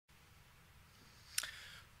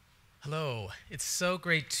Hello. It's so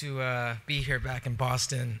great to be here back in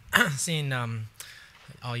Boston, seeing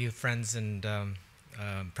all you friends and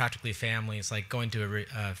practically family. It's like going to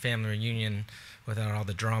a family reunion without all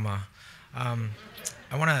the drama. Um,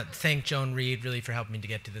 I want to thank Joan Reed really for helping me to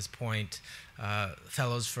get to this point.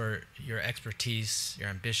 Fellows for your expertise, your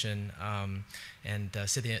ambition, and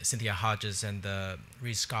Cynthia Hodges and the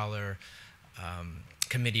Reed Scholar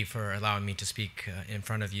committee for allowing me to speak in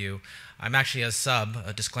front of you. I'm actually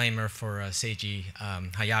a disclaimer for Seiji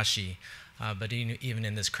Hayashi, but even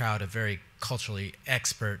in this crowd of very culturally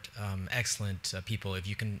expert, excellent people, if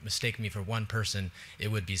you can mistake me for one person,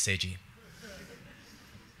 it would be Seiji.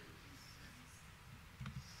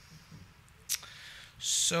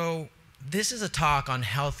 So this is a talk on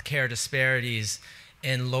healthcare disparities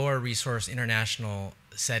in lower resource international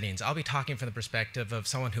settings. I'll be talking from the perspective of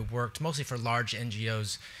someone who worked mostly for large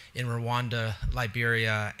NGOs in Rwanda,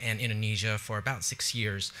 Liberia, and Indonesia for about 6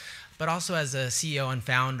 years, but also as a CEO and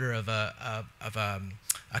founder of a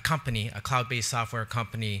company, a cloud-based software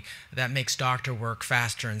company that makes doctor work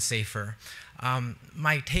faster and safer.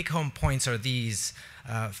 My take-home points are these.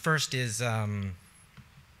 First is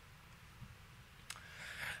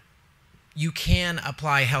you can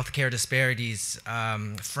apply healthcare disparities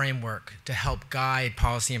framework to help guide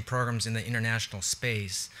policy and programs in the international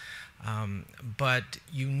space. But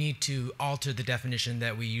you need to alter the definition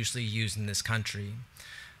that we usually use in this country.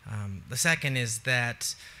 The second is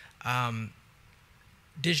that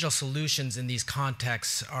digital solutions in these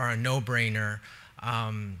contexts are a no-brainer,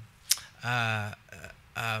 uh,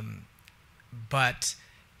 but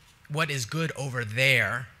what is good over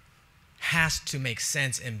there has to make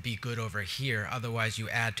sense and be good over here, otherwise you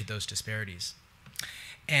add to those disparities.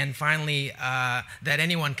 And finally, that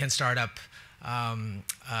anyone can start up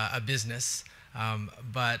a business,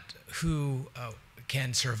 but who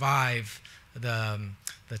can survive the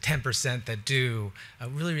 10% that do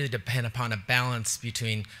really depend upon a balance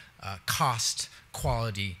between cost,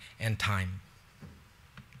 quality, and time.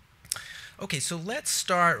 Okay, so let's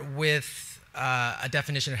start with a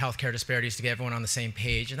definition of healthcare disparities to get everyone on the same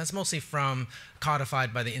page, and that's mostly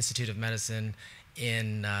codified by the Institute of Medicine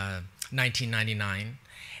in 1999,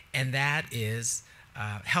 and that is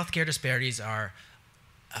healthcare disparities are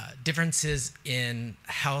differences in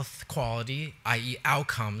health quality, i.e.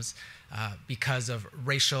 outcomes, because of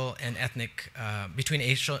racial and ethnic, between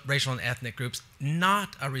racial and ethnic groups,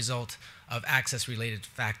 not a result of access-related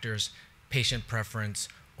factors, patient preference,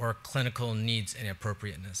 or clinical needs and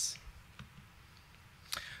appropriateness.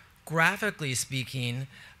 Graphically speaking,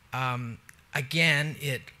 again,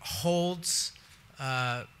 it holds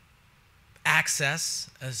access,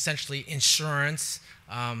 essentially insurance,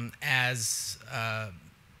 as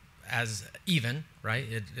even, right?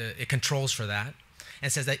 It controls for that, and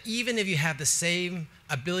says that even if you have the same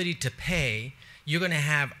ability to pay, you're going to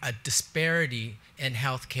have a disparity in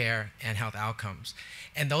healthcare and health outcomes.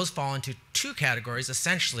 And those fall into two categories,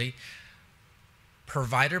 essentially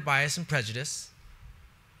provider bias and prejudice,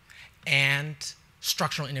 and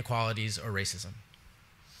structural inequalities or racism.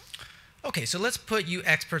 Okay, so let's put you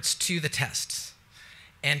experts to the test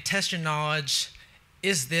and test your knowledge.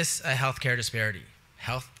 Is this a healthcare disparity?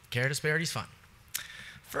 Healthcare disparity is fun.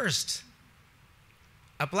 First,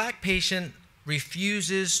 a black patient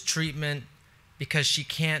refuses treatment because she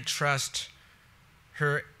can't trust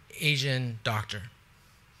her Asian doctor.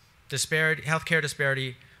 Disparity, healthcare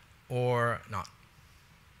disparity or not?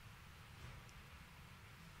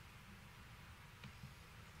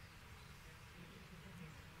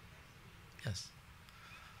 Yes.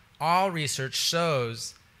 All research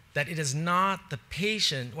shows that it is not the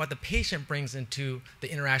patient, what the patient brings into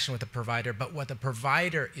the interaction with the provider, but what the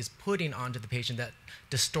provider is putting onto the patient that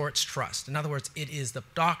distorts trust. In other words, it is the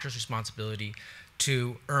doctor's responsibility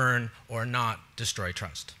to earn or not destroy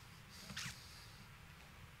trust.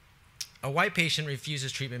 A white patient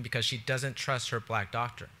refuses treatment because she doesn't trust her black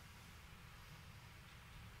doctor.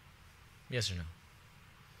 Yes or no?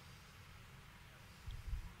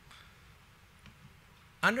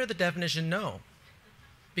 Under the definition, no.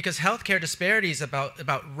 Because healthcare disparities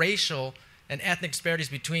about racial and ethnic disparities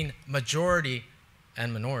between majority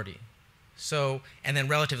and minority. So, and then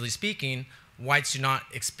relatively speaking, whites do not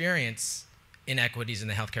experience inequities in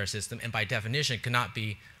the healthcare system, and by definition cannot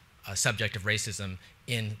be a subject of racism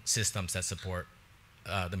in systems that support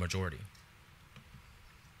the majority.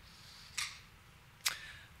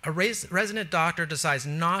 A resident doctor decides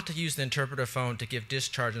not to use the interpreter phone to give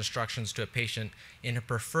discharge instructions to a patient in her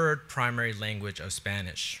preferred primary language of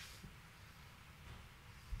Spanish.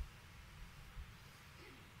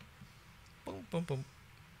 Boom, boom, boom.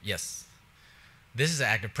 Yes. This is an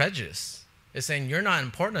act of prejudice. It's saying you're not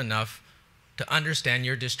important enough to understand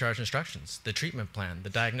your discharge instructions, the treatment plan, the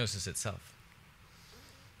diagnosis itself.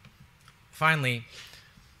 Finally,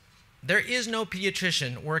 there is no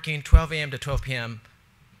pediatrician working 12 a.m. to 12 p.m.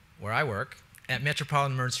 where I work at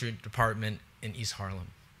Metropolitan Emergency Department in East Harlem.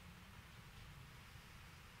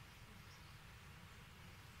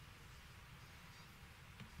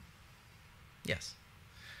 Yes.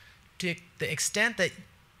 To the extent that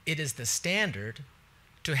it is the standard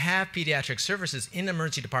to have pediatric services in the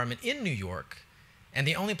emergency department in New York, and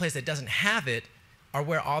the only place that doesn't have it are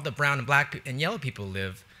where all the brown and black and yellow people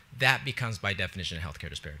live, that becomes by definition a healthcare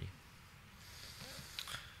disparity.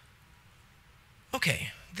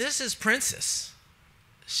 Okay, this is Princess.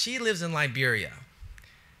 She lives in Liberia,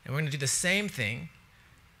 and we're going to do the same thing.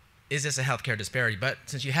 Is this a healthcare disparity? But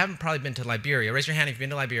since you haven't probably been to Liberia, raise your hand if you've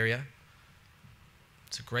been to Liberia.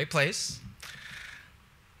 It's a great place.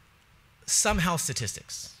 Some health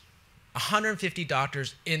statistics. 150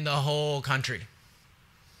 doctors in the whole country.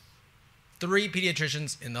 3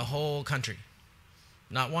 pediatricians in the whole country.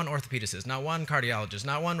 Not one orthopedist, not one cardiologist,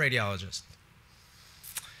 not one radiologist.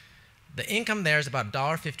 The income there is about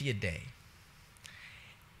 $1.50 a day.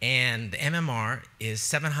 And the MMR is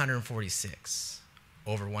 746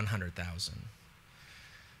 over 100,000.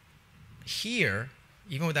 Here,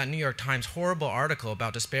 even with that New York Times horrible article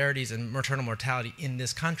about disparities in maternal mortality in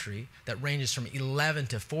this country that ranges from 11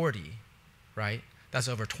 to 40, right? That's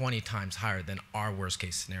over 20 times higher than our worst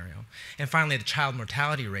case scenario. And finally, the child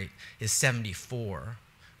mortality rate is 74,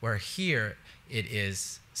 where here it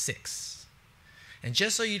is 6. And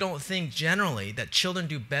just so you don't think generally that children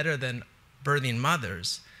do better than birthing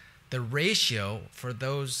mothers, the ratio for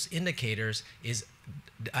those indicators is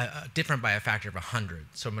different by a factor of 100.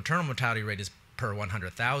 So maternal mortality rate is per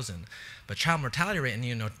 100,000, but child mortality rate and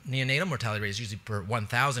neonatal mortality rate is usually per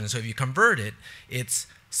 1,000. So if you convert it, it's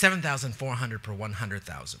 7,400 per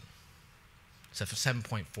 100,000. So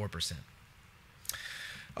 7.4%.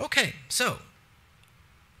 Okay, so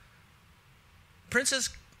Princess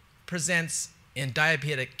presents in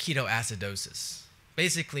diabetic ketoacidosis,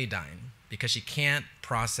 basically dying because she can't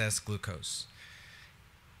process glucose.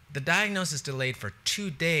 The diagnosis delayed for 2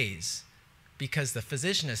 days because the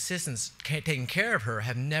physician assistants taking care of her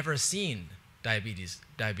have never seen diabetes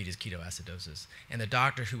ketoacidosis, and the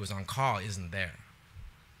doctor who was on call isn't there.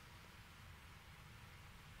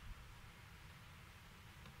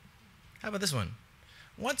 How about this one?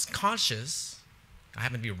 Once conscious, I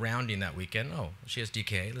happen to be rounding that weekend. Oh, she has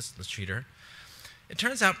DKA. Let's treat her. It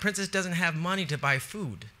turns out Princess doesn't have money to buy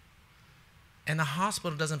food, and the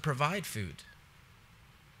hospital doesn't provide food.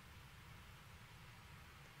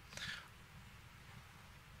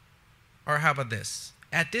 Or how about this?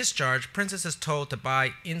 At discharge, Princess is told to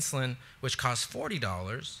buy insulin, which costs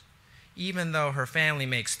 $40, even though her family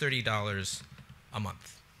makes $30 a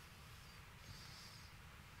month.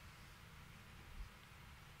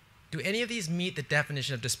 Do any of these meet the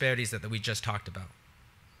definition of disparities that we just talked about?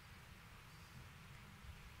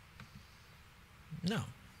 No.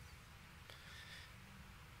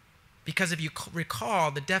 Because if you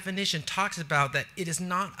recall, the definition talks about that it is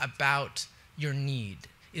not about your need.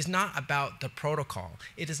 It is not about the protocol.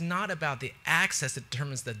 It is not about the access that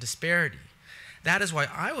determines the disparity. That is why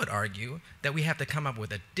I would argue that we have to come up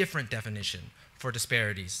with a different definition for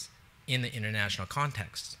disparities in the international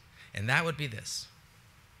context. And that would be this.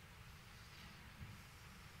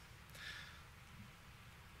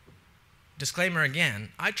 Disclaimer again,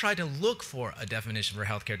 I tried to look for a definition for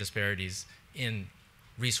healthcare disparities in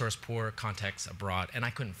resource-poor contexts abroad, and I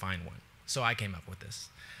couldn't find one. So I came up with this.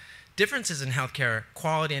 Differences in healthcare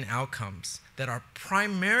quality and outcomes that are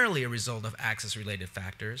primarily a result of access-related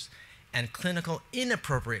factors and clinical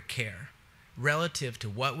inappropriate care relative to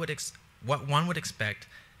what one would expect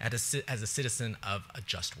as a citizen of a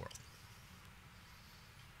just world.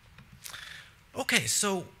 Okay,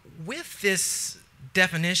 so with this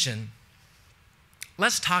definition,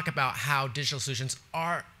 let's talk about how digital solutions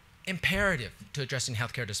are imperative to addressing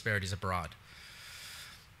healthcare disparities abroad.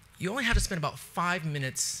 You only have to spend about 5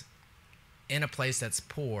 minutes in a place that's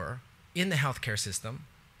poor in the healthcare system,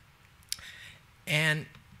 and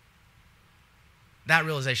that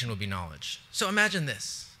realization will be knowledge. So imagine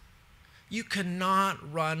this. You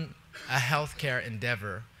cannot run a healthcare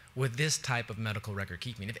endeavor with this type of medical record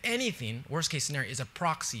keeping. If anything, worst case scenario is a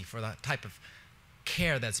proxy for that type of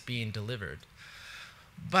care that's being delivered.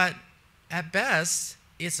 But at best,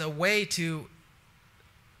 it's a way to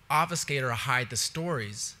obfuscate or hide the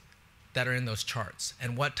stories that are in those charts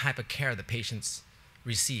and what type of care the patients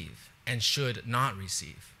receive and should not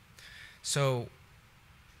receive. So,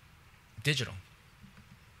 digital.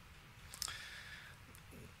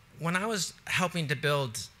 when I was helping to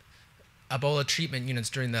build Ebola treatment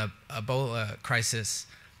units during the Ebola crisis,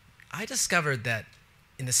 I discovered that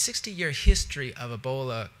in the 60-year history of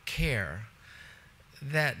Ebola care,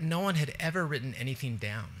 that no one had ever written anything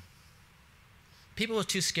down. People were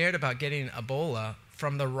too scared about getting Ebola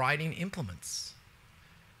from the writing implements.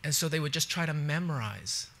 And so they would just try to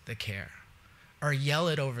memorize the care or yell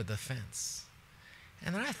it over the fence.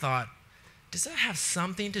 And then I thought, does that have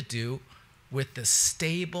something to do with the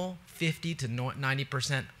stable 50 to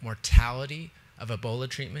 90% mortality of Ebola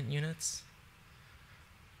treatment units?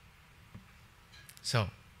 So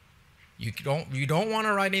you don't want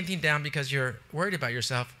to write anything down because you're worried about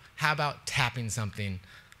yourself. How about tapping something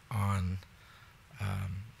on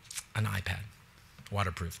an iPad,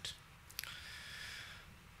 waterproofed?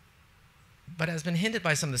 But as been hinted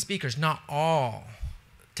by some of the speakers, not all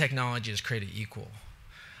technology is created equal.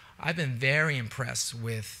 I've been very impressed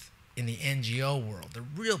with, in the NGO world, the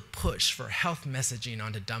real push for health messaging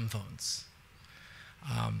onto dumb phones.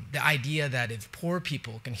 The idea that if poor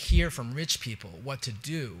people can hear from rich people what to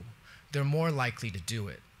do, they're more likely to do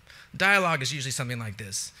it. Dialogue is usually something like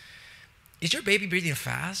this. Is your baby breathing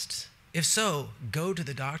fast? If so, go to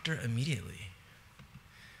the doctor immediately.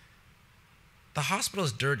 The hospital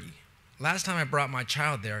is dirty. Last time I brought my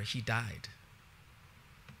child there, he died.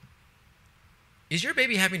 Is your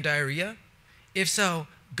baby having diarrhea? If so,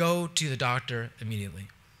 go to the doctor immediately.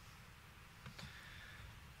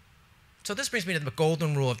 So this brings me to the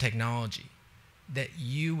golden rule of technology, that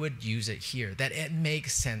you would use it here, that it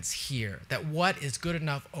makes sense here, that what is good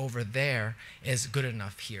enough over there is good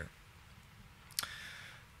enough here.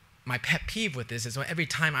 My pet peeve with this is every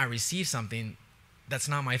time I receive something that's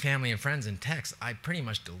not my family and friends in text, I pretty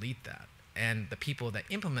much delete that. And the people that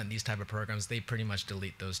implement these type of programs, they pretty much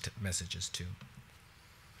delete those messages too.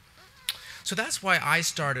 So that's why I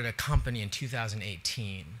started a company in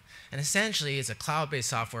 2018. And essentially, it's a cloud-based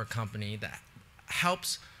software company that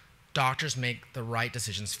helps doctors make the right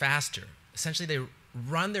decisions faster. Essentially, they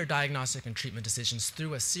run their diagnostic and treatment decisions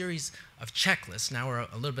through a series of checklists. Now we're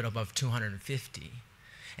a little bit above 250.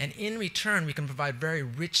 And in return, we can provide very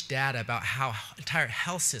rich data about how entire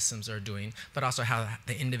health systems are doing, but also how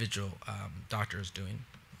the individual doctor is doing.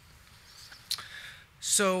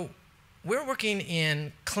 So we're working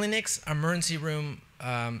in clinics, emergency rooms,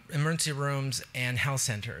 and health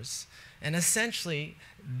centers. And essentially,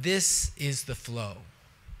 this is the flow.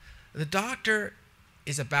 The doctor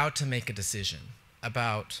is about to make a decision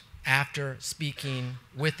about after speaking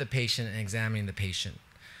with the patient and examining the patient.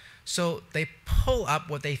 So they pull up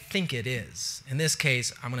what they think it is. In this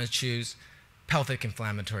case, I'm going to choose pelvic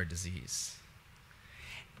inflammatory disease.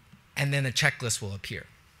 And then a checklist will appear.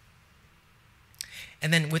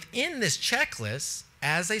 And then within this checklist,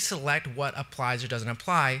 as they select what applies or doesn't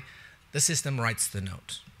apply, the system writes the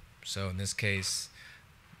note. So in this case,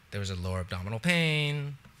 there was a lower abdominal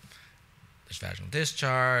pain, there's vaginal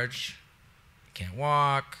discharge, you can't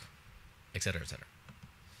walk, et cetera, et cetera.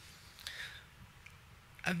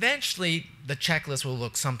 Eventually, the checklist will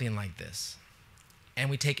look something like this. And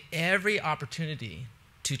we take every opportunity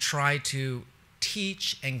to try to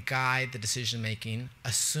teach and guide the decision-making,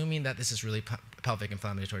 assuming that this is really pelvic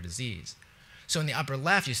inflammatory disease. So in the upper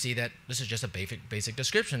left, you see that this is just a basic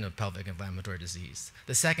description of pelvic inflammatory disease.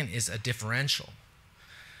 The second is a differential.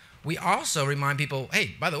 We also remind people,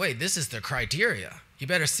 hey, by the way, this is the criteria. You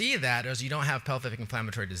better see that, or else you don't have pelvic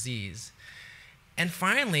inflammatory disease. And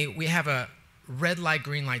finally, we have a red light,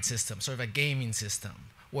 green light system, sort of a gaming system,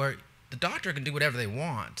 where the doctor can do whatever they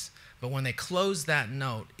want, but when they close that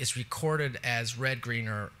note, it's recorded as red, green,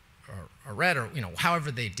 or red, or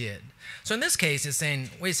however they did. So in this case, it's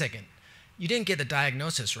saying, wait a second, you didn't get the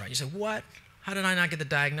diagnosis right. You say, what? How did I not get the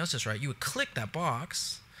diagnosis right? You would click that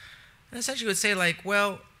box, and essentially you would say like,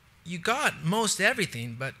 well, you got most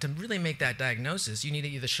everything, but to really make that diagnosis, you need to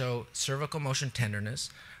either show cervical motion tenderness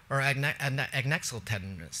or adnexal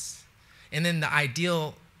tenderness. And then the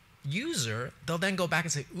ideal user, they'll then go back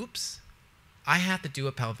and say, oops, I have to do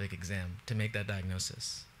a pelvic exam to make that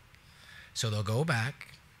diagnosis. So they'll go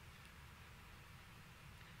back,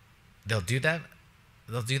 they'll do that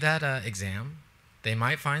exam, they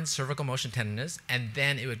might find cervical motion tenderness, and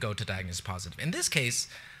then it would go to diagnosis positive. In this case,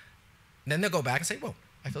 then they'll go back and say, whoa,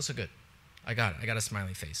 I feel so good. I got it. I got a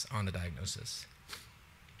smiley face on the diagnosis.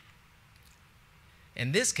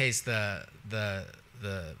 In this case, the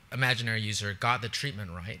imaginary user got the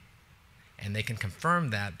treatment right, and they can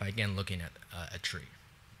confirm that by, again, looking at a tree.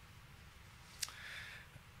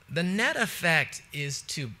 The net effect is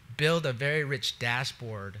to build a very rich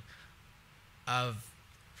dashboard of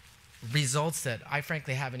results that I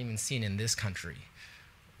frankly haven't even seen in this country.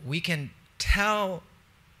 We can tell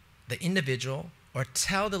the individual or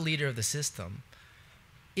tell the leader of the system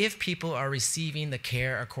if people are receiving the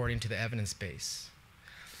care according to the evidence base.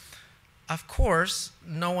 Of course,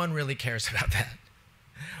 no one really cares about that.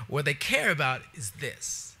 What they care about is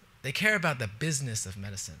this. They care about the business of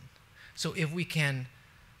medicine. So if we can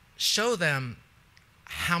show them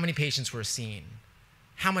how many patients we're seeing,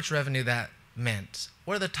 how much revenue that meant,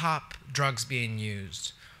 what are the top drugs being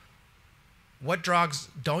used, what drugs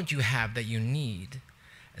don't you have that you need,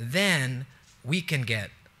 then we can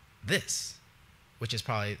get this, which is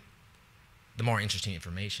probably the more interesting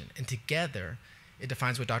information. And together, it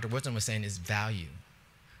defines what Dr. Woodson was saying is value,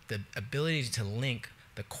 the ability to link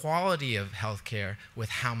the quality of healthcare with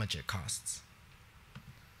how much it costs.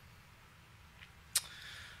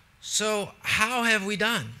 So how have we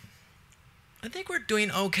done? I think we're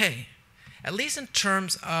doing okay, at least in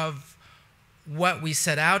terms of what we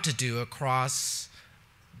set out to do across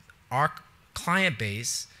our client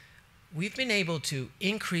base. We've been able to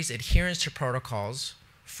increase adherence to protocols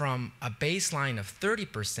from a baseline of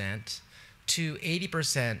 30% to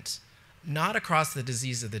 80%, not across the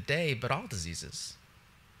disease of the day, but all diseases,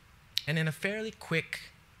 and in a fairly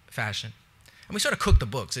quick fashion. And we sort of cook the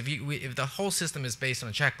books. If the whole system is based on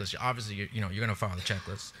a checklist, obviously you're going to follow the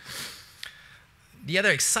checklist. The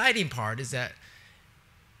other exciting part is that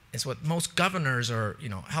it's what most governors or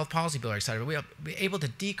health policy people are excited about. We're able to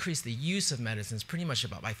decrease the use of medicines pretty much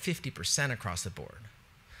about by 50% across the board.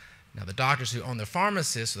 Now, the doctors who own the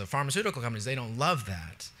pharmacists or the pharmaceutical companies, they don't love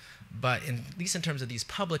that. But at least in terms of these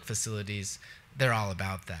public facilities, they're all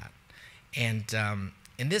about that. And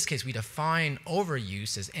in this case, we define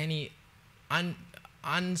overuse as any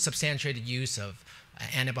unsubstantiated use of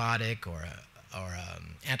an antibiotic or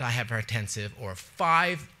antihypertensive or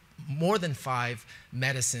more than five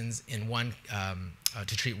medicines in one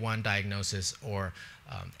to treat one diagnosis, or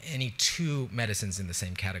any two medicines in the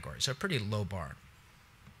same category. So a pretty low bar.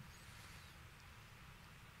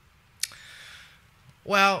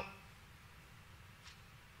 Well,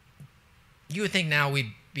 you would think now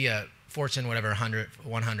we'd be a Fortune, whatever,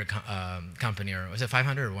 100 company, or was it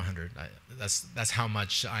 500 or 100? That's how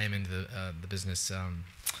much I am into the business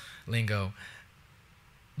lingo.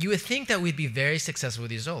 You would think that we'd be very successful with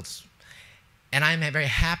the results, and I'm very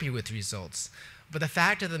happy with the results. But the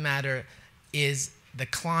fact of the matter is the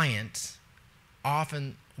client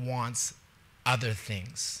often wants other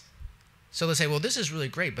things. So they'll say, well, this is really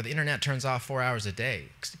great, but the internet turns off 4 hours a day.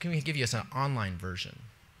 Can we give you an online version?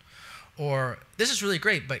 Or, this is really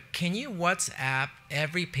great, but can you WhatsApp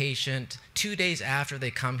every patient 2 days after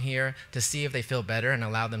they come here to see if they feel better and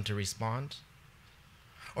allow them to respond?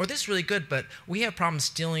 Or, this is really good, but we have problems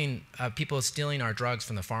people stealing our drugs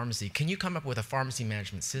from the pharmacy. Can you come up with a pharmacy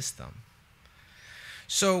management system?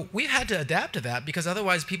 So we've had to adapt to that, because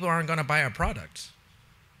otherwise people aren't going to buy our product.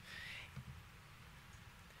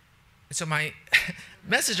 So my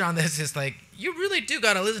message on this is like, you really do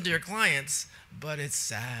got to listen to your clients, but it's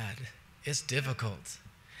sad. It's difficult.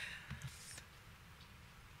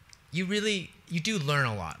 You do learn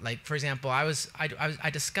a lot. Like, for example, I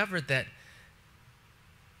discovered that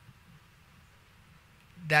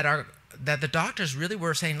the doctors really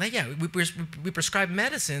were saying, like, yeah, we prescribe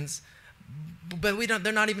medicines, but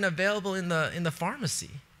they're not even available in the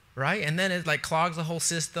pharmacy, right? And then it like clogs the whole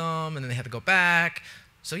system, and then they have to go back.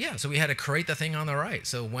 So we had to create the thing on the right.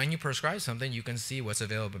 So when you prescribe something, you can see what's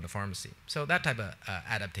available in the pharmacy. So that type of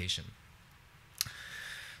adaptation.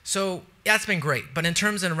 So that's been great. But in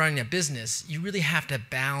terms of running a business, you really have to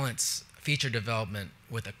balance feature development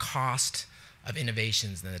with the cost of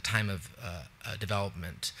innovations and the time of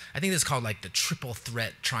development. I think this is called like the triple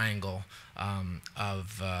threat triangle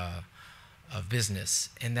of business.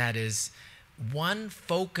 And that is a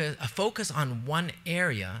focus on one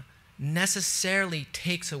area necessarily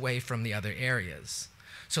takes away from the other areas.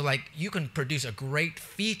 So like, you can produce a great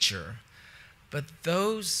feature, but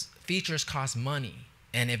those features cost money.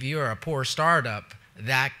 And if you're a poor startup,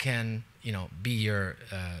 that can be your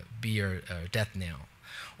death knell.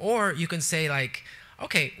 Or you can say like,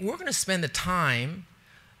 okay, we're going to spend the time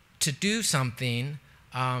to do something,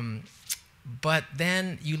 but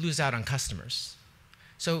then you lose out on customers.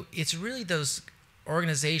 So it's really those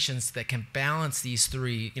organizations that can balance these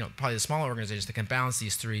three, probably the smaller organizations that can balance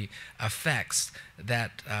these three effects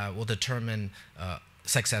that will determine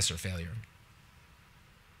success or failure.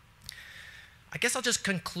 I guess I'll just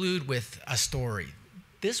conclude with a story.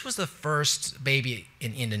 This was the first baby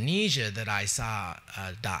in Indonesia that I saw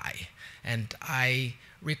die. And I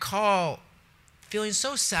recall feeling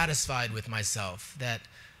so satisfied with myself that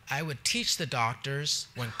I would teach the doctors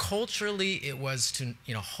when culturally it was to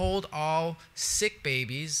hold all sick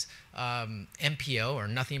babies, NPO or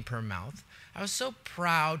nothing per mouth. I was so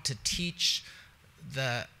proud to teach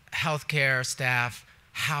the healthcare staff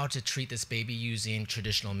how to treat this baby using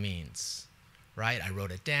traditional means, right? I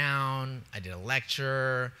wrote it down, I did a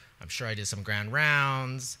lecture, I'm sure I did some grand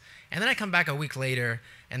rounds, and then I come back a week later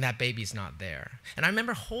and that baby's not there. And I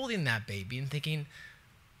remember holding that baby and thinking,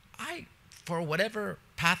 I, for whatever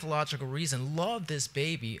pathological reason, love this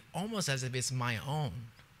baby almost as if it's my own.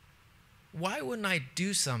 Why wouldn't I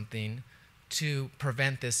do something to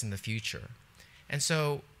prevent this in the future? And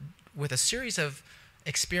so with a series of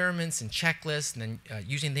experiments and checklists and then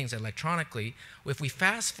using things electronically, if we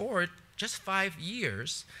fast forward just 5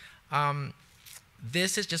 years,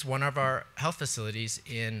 this is just one of our health facilities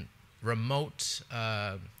in remote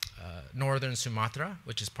northern Sumatra,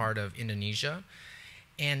 which is part of Indonesia.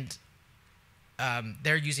 And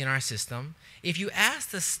they're using our system. If you ask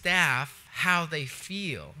the staff how they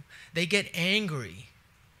feel, they get angry,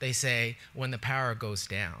 they say, when the power goes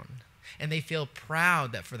down. And they feel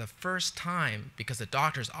proud that for the first time, because the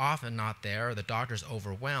doctor's often not there or the doctor's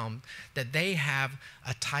overwhelmed, that they have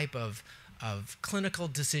a type of clinical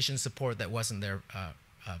decision support that wasn't there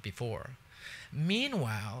before.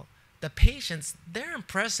 Meanwhile, the patients, they're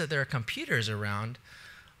impressed that there are computers around,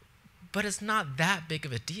 but it's not that big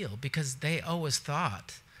of a deal because they always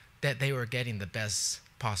thought that they were getting the best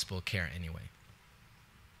possible care anyway.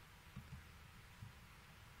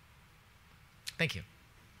 Thank you.